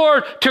will of the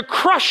Lord to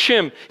crush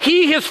him.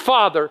 He, his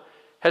father,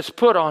 has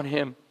put on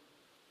him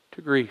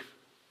to grief.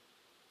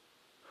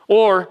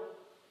 Or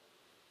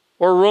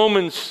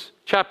Romans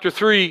chapter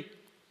 3,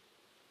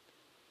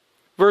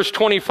 verse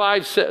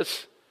 25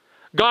 says,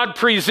 God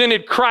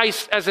presented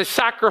Christ as a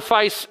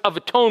sacrifice of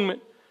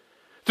atonement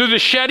through the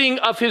shedding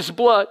of his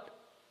blood.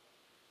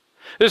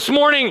 This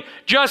morning,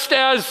 just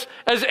as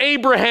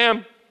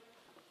Abraham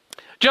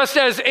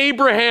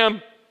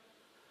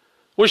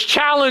was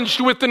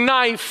challenged with the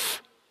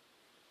knife,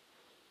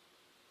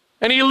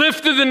 and he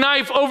lifted the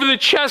knife over the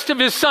chest of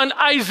his son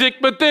Isaac,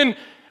 but then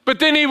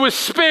he was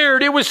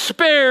spared. It was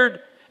spared.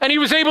 And he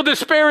was able to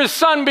spare his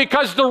son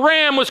because the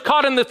ram was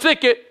caught in the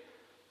thicket.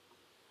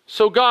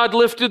 So God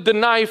lifted the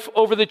knife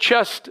over the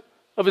chest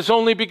of his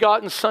only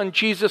begotten son,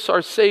 Jesus,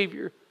 our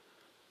Savior.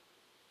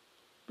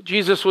 But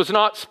Jesus was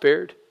not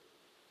spared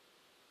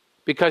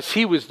because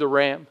he was the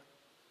ram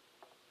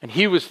and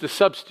he was the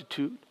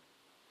substitute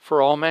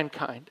for all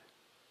mankind.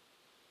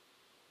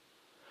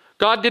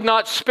 God did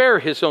not spare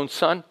his own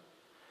son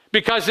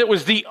because it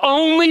was the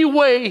only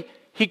way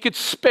he could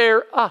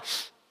spare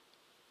us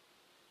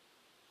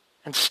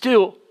and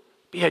still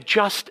be a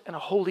just and a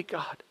holy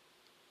God.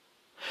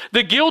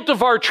 The guilt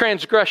of our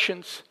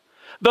transgressions,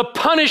 the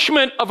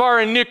punishment of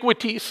our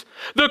iniquities,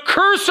 the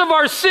curse of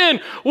our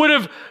sin would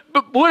have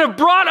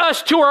brought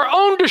us to our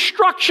own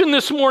destruction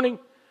this morning.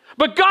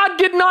 But God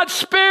did not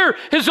spare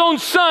his own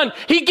son.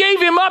 He gave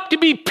him up to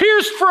be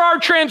pierced for our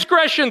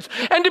transgressions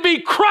and to be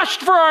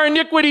crushed for our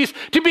iniquities,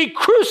 to be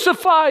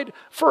crucified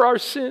for our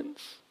sins.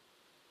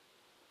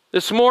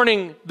 This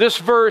morning, this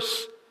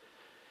verse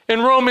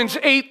in Romans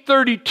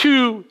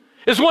 8:32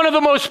 is one of the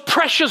most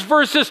precious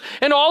verses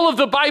in all of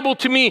the Bible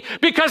to me,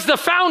 because the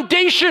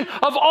foundation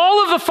of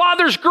all of the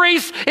Father's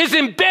grace is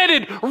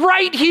embedded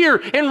right here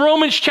in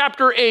Romans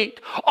chapter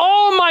 8.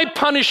 All my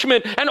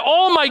punishment and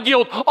all my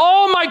guilt,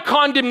 all my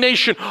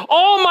condemnation,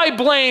 all my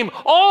blame,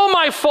 all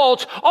my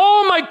faults,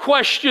 all my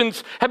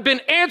questions have been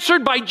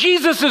answered by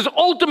Jesus'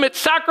 ultimate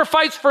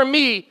sacrifice for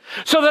me,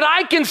 so that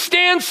I can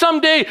stand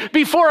someday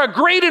before a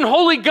great and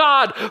holy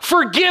God,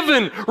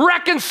 forgiven,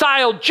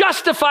 reconciled,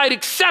 justified,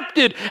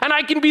 accepted, and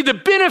I can be the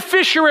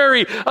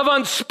beneficiary of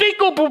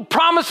unspeakable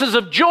promises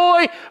of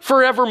joy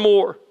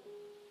forevermore.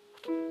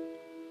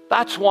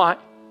 That's why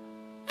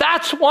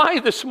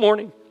this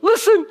morning,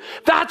 listen,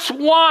 that's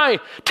why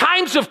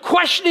times of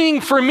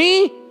questioning for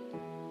me,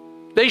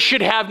 they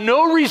should have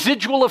no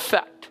residual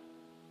effect.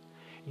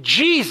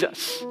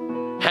 Jesus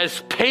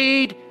has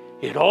paid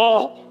it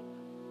all.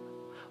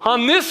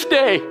 On this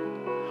day,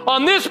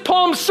 on this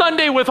Palm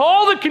Sunday, with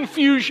all the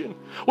confusion,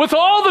 with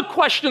all the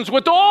questions,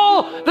 with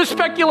all the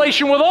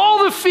speculation, with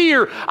all the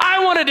fear,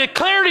 I want to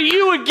declare to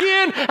you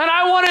again, and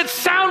I want it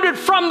sounded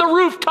from the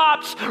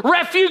rooftops,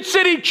 Refuge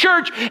City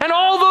Church, and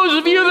all those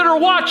of you that are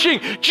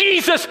watching,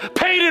 Jesus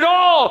paid it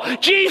all.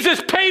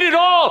 Jesus paid it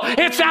all.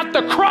 It's at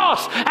the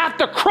cross, at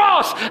the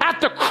cross,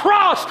 at the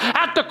cross,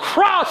 at the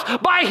cross.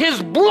 By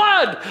his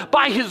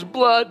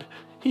blood,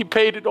 he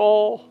paid it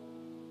all.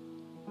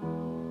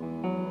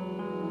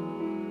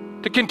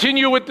 To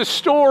continue with the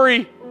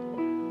story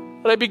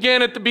that I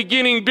began at the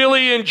beginning,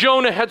 Billy and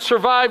Jonah had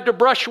survived a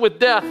brush with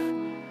death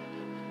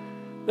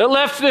that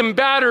left them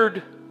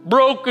battered,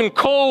 broken,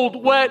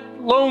 cold, wet,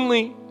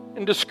 lonely,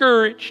 and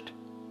discouraged.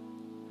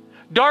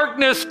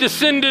 Darkness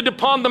descended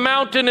upon the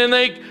mountain, and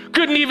they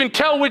couldn't even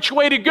tell which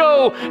way to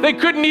go. They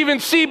couldn't even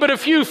see but a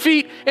few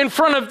feet in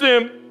front of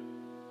them.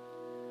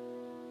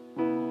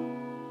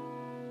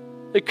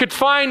 They could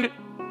find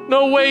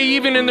no way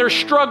even in their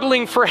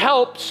struggling for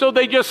help, so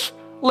they just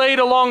laid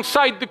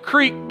alongside the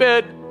creek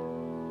bed,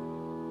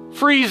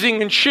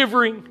 freezing and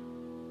shivering.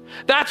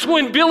 That's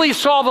when Billy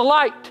saw the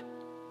light.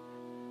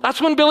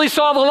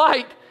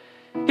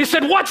 He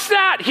said, "What's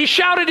that?" He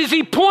shouted as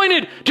he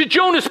pointed to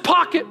Jonah's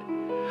pocket.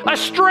 A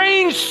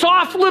strange,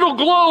 soft little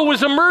glow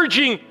was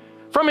emerging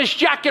from his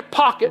jacket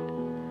pocket.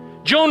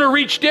 Jonah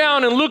reached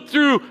down and looked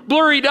through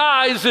blurred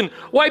eyes and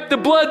wiped the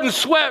blood and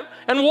sweat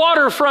and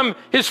water from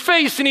his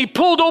face, and he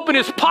pulled open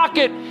his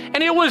pocket,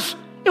 and it was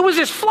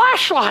his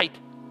flashlight.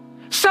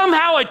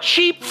 Somehow a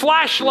cheap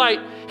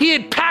flashlight he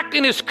had packed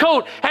in his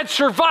coat had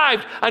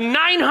survived a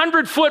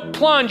 900-foot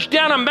plunge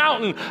down a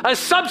mountain, a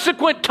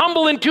subsequent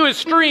tumble into a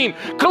stream,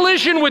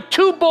 collision with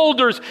two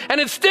boulders, and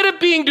instead of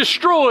being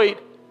destroyed,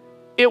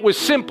 it was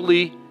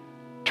simply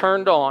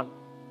turned on.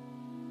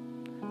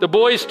 The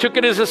boys took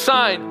it as a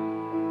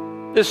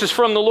sign. This is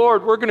from the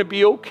Lord. We're going to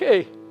be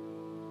okay.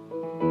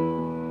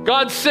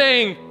 God's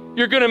saying,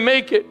 you're going to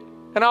make it,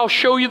 and I'll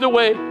show you the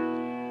way.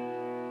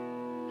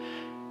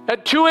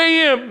 At 2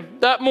 a.m.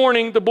 that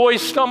morning, the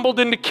boys stumbled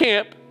into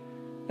camp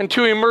and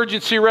to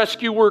emergency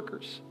rescue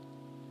workers.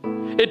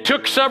 It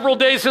took several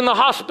days in the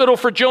hospital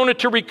for Jonah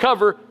to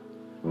recover,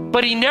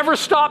 but he never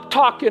stopped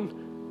talking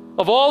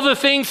of all the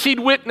things he'd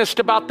witnessed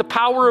about the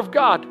power of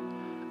God,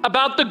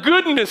 about the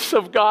goodness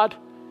of God,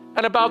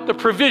 and about the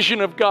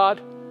provision of God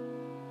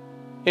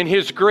in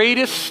his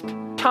greatest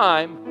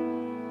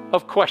time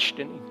of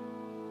questioning.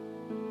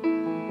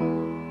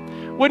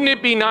 Wouldn't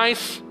it be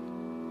nice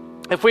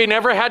if we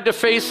never had to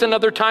face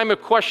another time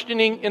of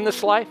questioning in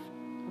this life?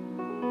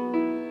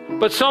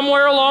 But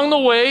somewhere along the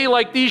way,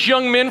 like these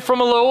young men from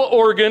Aloha,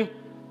 Oregon,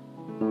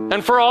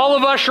 and for all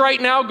of us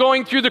right now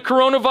going through the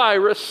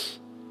coronavirus,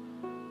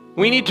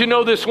 we need to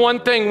know this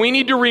one thing. We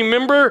need to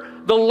remember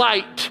the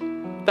light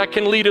that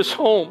can lead us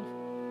home.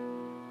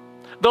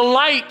 The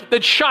light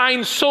that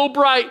shines so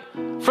bright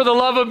for the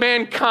love of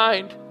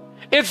mankind.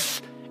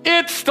 It's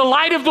the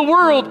light of the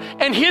world,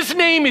 and his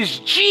name is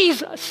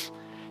Jesus.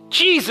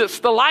 Jesus,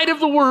 the light of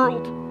the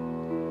world.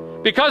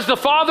 Because the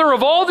Father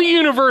of all the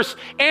universe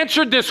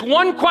answered this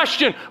one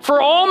question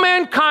for all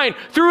mankind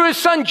through his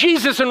Son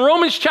Jesus in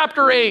Romans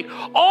chapter 8.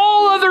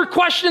 All other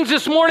questions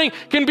this morning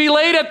can be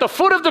laid at the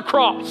foot of the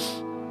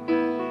cross,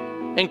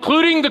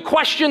 including the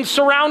questions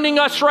surrounding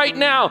us right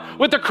now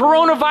with the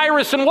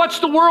coronavirus and what's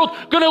the world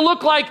going to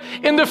look like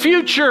in the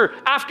future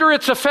after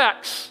its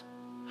effects.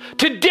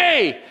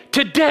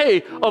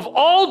 Today of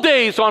all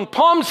days, on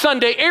Palm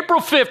Sunday,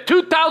 April 5th,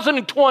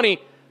 2020,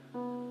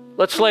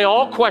 let's lay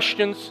all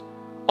questions,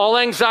 all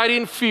anxiety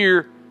and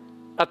fear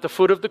at the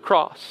foot of the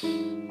cross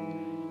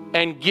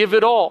and give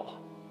it all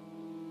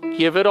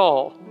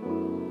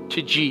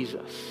to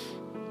Jesus.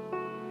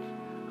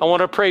 I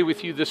want to pray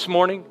with you this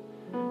morning.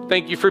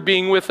 Thank you for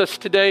being with us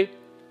today.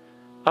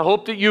 I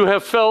hope that you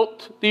have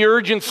felt the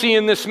urgency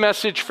in this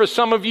message. For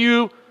some of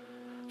you,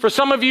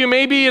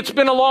 maybe it's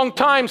been a long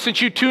time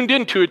since you tuned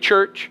into a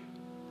church.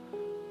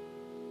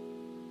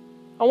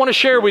 I want to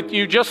share with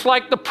you, just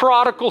like the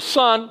prodigal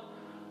son,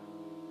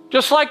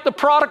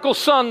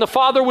 the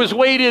father was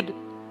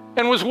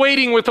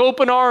waiting with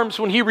open arms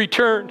when he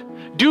returned.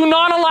 Do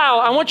not allow,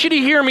 I want you to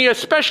hear me,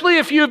 especially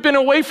if you have been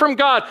away from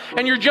God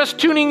and you're just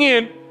tuning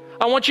in,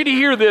 I want you to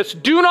hear this.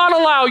 Do not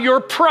allow your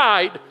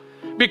pride,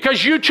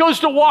 because you chose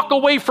to walk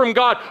away from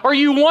God, or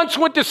you once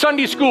went to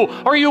Sunday school,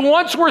 or you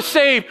once were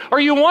saved, or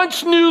you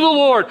once knew the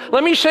Lord.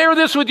 Let me share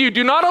this with you.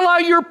 Do not allow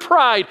your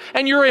pride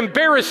and your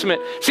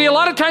embarrassment. See, a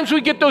lot of times we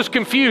get those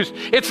confused.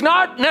 It's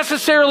not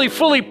necessarily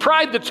fully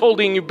pride that's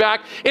holding you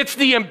back. It's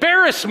the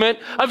embarrassment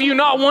of you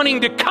not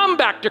wanting to come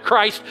back to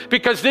Christ,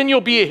 because then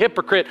you'll be a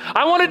hypocrite.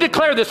 I want to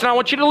declare this, and I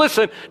want you to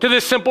listen to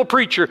this simple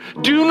preacher.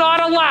 Do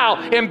not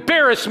allow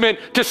embarrassment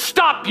to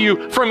stop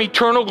you from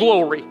eternal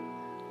glory.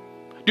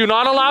 Do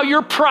not allow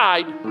your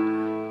pride,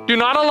 do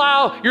not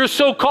allow your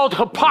so-called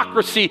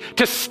hypocrisy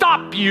to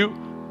stop you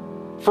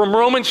from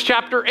Romans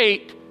chapter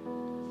 8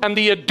 and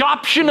the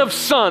adoption of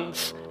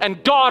sons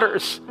and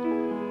daughters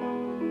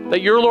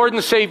that your Lord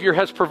and Savior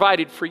has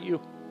provided for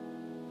you.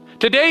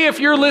 Today,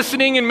 if you're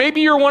listening, and maybe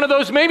you're one of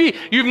those, maybe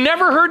you've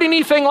never heard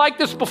anything like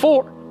this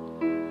before,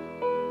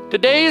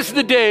 today is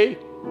the day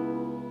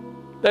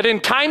that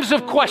in times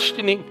of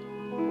questioning,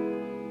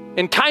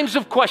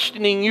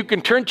 you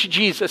can turn to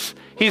Jesus.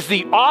 He's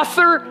the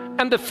author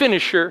and the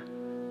finisher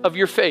of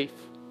your faith.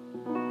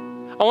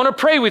 I want to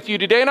pray with you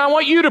today, and I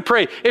want you to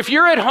pray. If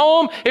you're at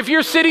home, if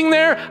you're sitting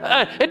there,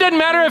 it doesn't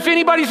matter if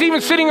anybody's even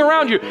sitting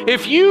around you.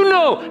 If you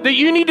know that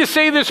you need to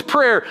say this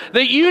prayer,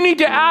 that you need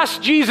to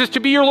ask Jesus to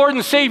be your Lord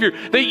and Savior,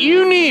 that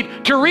you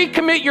need to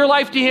recommit your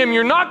life to Him,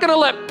 you're not going to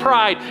let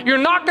pride, you're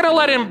not going to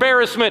let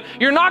embarrassment,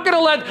 you're not going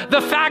to let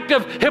the fact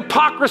of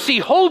hypocrisy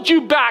hold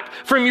you back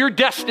from your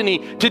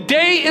destiny.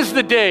 Today is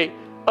the day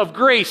of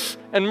grace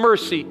and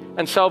mercy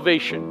and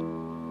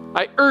salvation.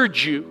 I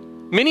urge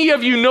you, many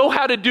of you know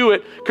how to do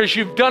it because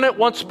you've done it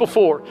once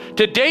before.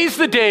 Today's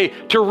the day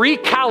to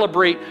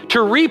recalibrate, to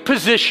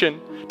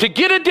reposition, to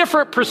get a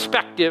different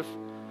perspective.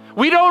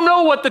 We don't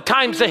know what the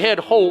times ahead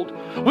hold.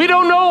 We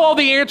don't know all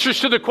the answers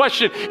to the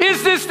question,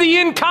 is this the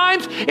end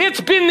times? It's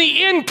been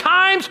the end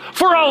times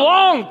for a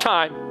long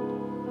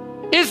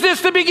time. Is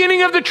this the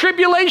beginning of the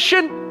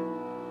tribulation?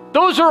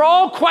 Those are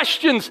all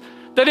questions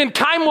that in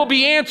time will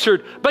be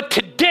answered. But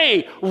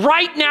today,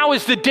 right now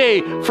is the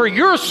day for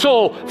your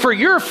soul, for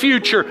your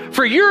future,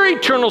 for your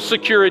eternal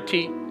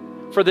security,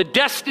 for the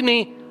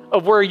destiny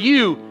of where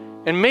you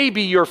and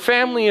maybe your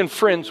family and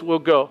friends will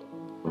go.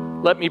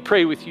 Let me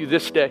pray with you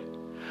this day.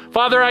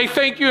 Father, I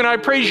thank you and I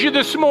praise you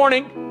this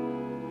morning.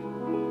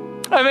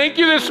 I thank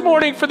you this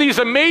morning for these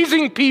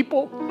amazing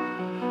people.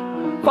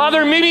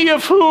 Father, many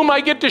of whom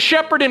I get to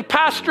shepherd and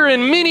pastor,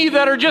 and many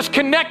that are just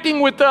connecting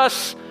with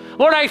us.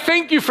 Lord, I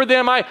thank you for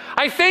them. I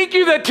thank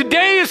you that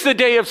today is the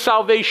day of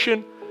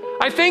salvation.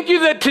 I thank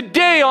you that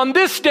today, on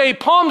this day,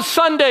 Palm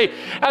Sunday,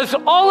 as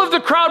all of the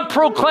crowd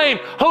proclaim,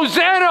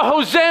 Hosanna,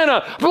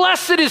 Hosanna,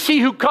 blessed is he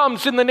who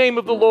comes in the name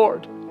of the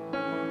Lord.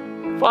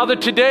 Father,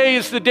 today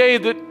is the day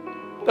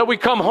that we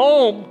come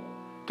home.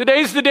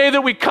 Today's the day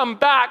that we come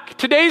back.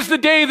 Today's the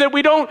day that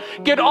we don't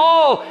get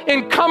all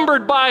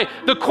encumbered by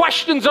the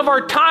questions of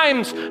our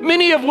times,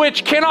 many of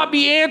which cannot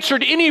be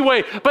answered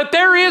anyway. But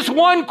there is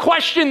one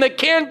question that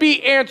can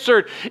be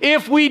answered.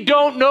 If we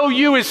don't know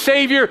you as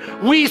Savior,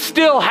 we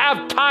still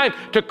have time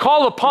to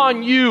call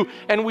upon you,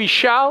 and we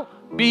shall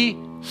be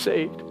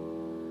saved.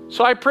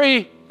 So I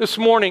pray this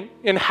morning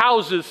in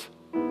houses,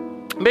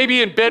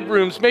 maybe in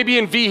bedrooms, maybe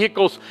in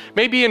vehicles,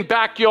 maybe in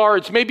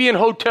backyards, maybe in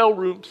hotel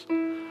rooms,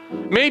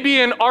 maybe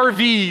in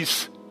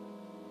RVs.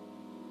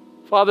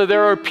 Father,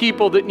 there are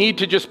people that need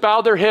to just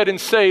bow their head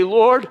and say,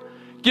 Lord,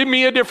 give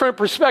me a different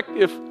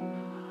perspective.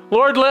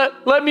 Lord,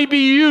 let me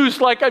be used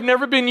like I've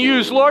never been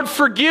used. Lord,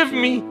 forgive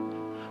me.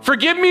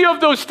 Forgive me of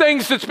those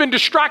things that's been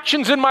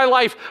distractions in my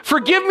life.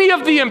 Forgive me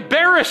of the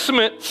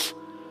embarrassments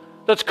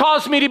that's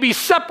caused me to be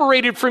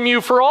separated from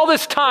you for all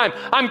this time.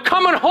 I'm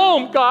coming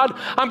home, God.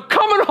 I'm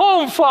coming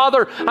home,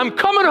 Father. I'm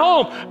coming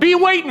home. Be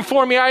waiting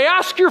for me. I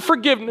ask your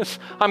forgiveness.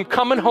 I'm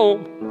coming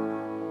home.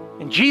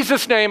 In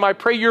Jesus' name, I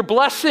pray your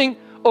blessing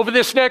over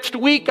this next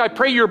week. I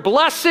pray your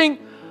blessing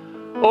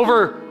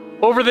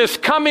over this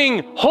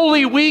coming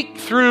Holy Week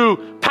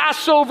through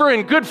Passover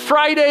and Good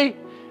Friday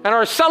and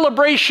our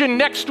celebration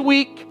next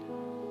week.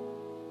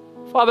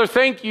 Father,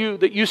 thank you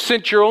that you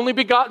sent your only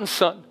begotten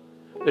Son,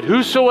 that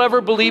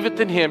whosoever believeth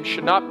in him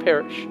should not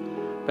perish,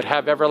 but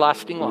have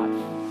everlasting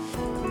life.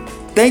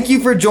 Thank you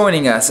for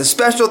joining us. A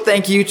special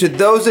thank you to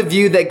those of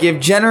you that give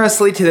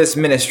generously to this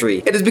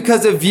ministry. It is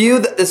because of you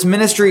that this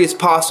ministry is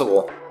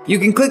possible. You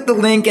can click the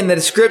link in the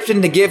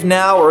description to give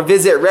now or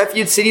visit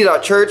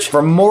refugecity.church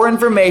for more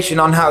information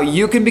on how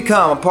you can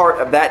become a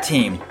part of that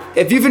team.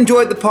 If you've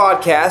enjoyed the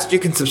podcast, you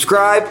can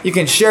subscribe, you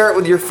can share it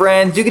with your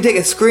friends, you can take a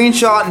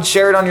screenshot and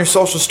share it on your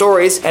social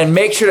stories, and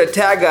make sure to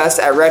tag us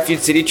at Refuge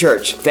City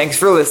Church. Thanks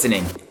for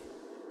listening.